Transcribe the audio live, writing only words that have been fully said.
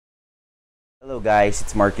Hello guys,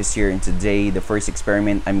 it's Marcus here, and today the first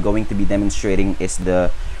experiment I'm going to be demonstrating is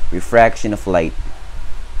the refraction of light.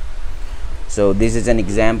 So this is an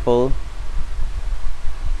example.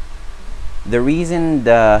 The reason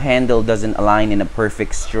the handle doesn't align in a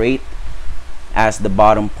perfect straight as the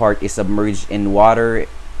bottom part is submerged in water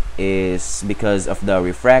is because of the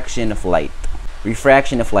refraction of light.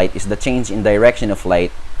 Refraction of light is the change in direction of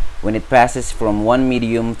light when it passes from one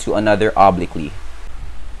medium to another obliquely.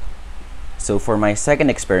 So for my second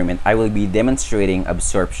experiment, I will be demonstrating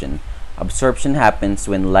absorption. Absorption happens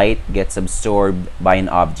when light gets absorbed by an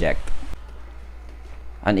object.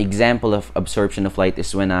 An example of absorption of light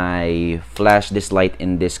is when I flash this light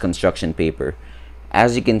in this construction paper.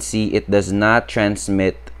 As you can see, it does not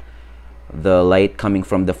transmit the light coming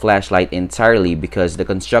from the flashlight entirely because the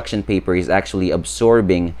construction paper is actually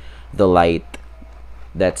absorbing the light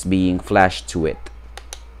that's being flashed to it.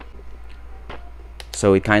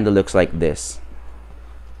 So it kind of looks like this.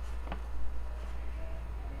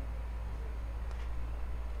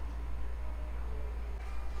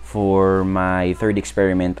 For my third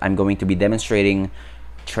experiment, I'm going to be demonstrating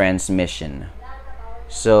transmission.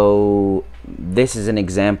 So this is an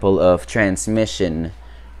example of transmission.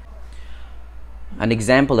 An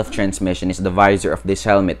example of transmission is the visor of this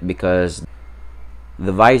helmet, because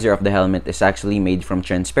the visor of the helmet is actually made from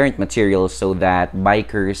transparent material so that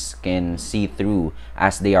bikers can see through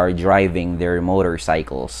as they are driving their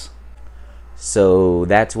motorcycles. So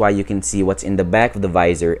that's why you can see what's in the back of the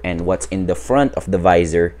visor and what's in the front of the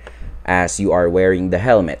visor as you are wearing the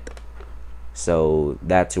helmet. So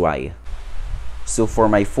that's why. So for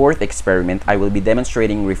my fourth experiment, I will be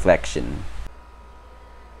demonstrating reflection.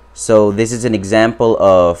 So this is an example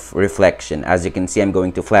of reflection. As you can see, I'm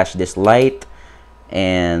going to flash this light,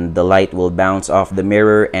 and the light will bounce off the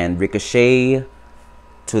mirror and ricochet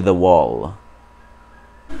to the wall.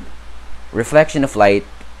 Reflection of light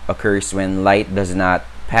occurs when light does not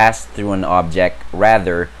pass through an object,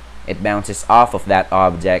 rather it bounces off of that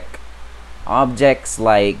object. Objects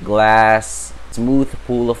like glass, smooth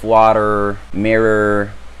pool of water,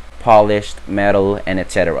 mirror, polished metal, and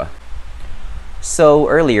etc. So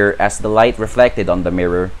earlier, as the light reflected on the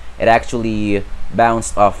mirror, it actually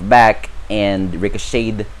bounced off back and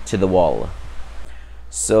ricocheted to the wall.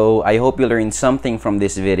 So I hope you learned something from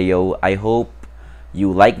this video. I hope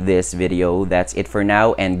you like this video. That's it for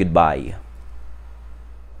now, and goodbye.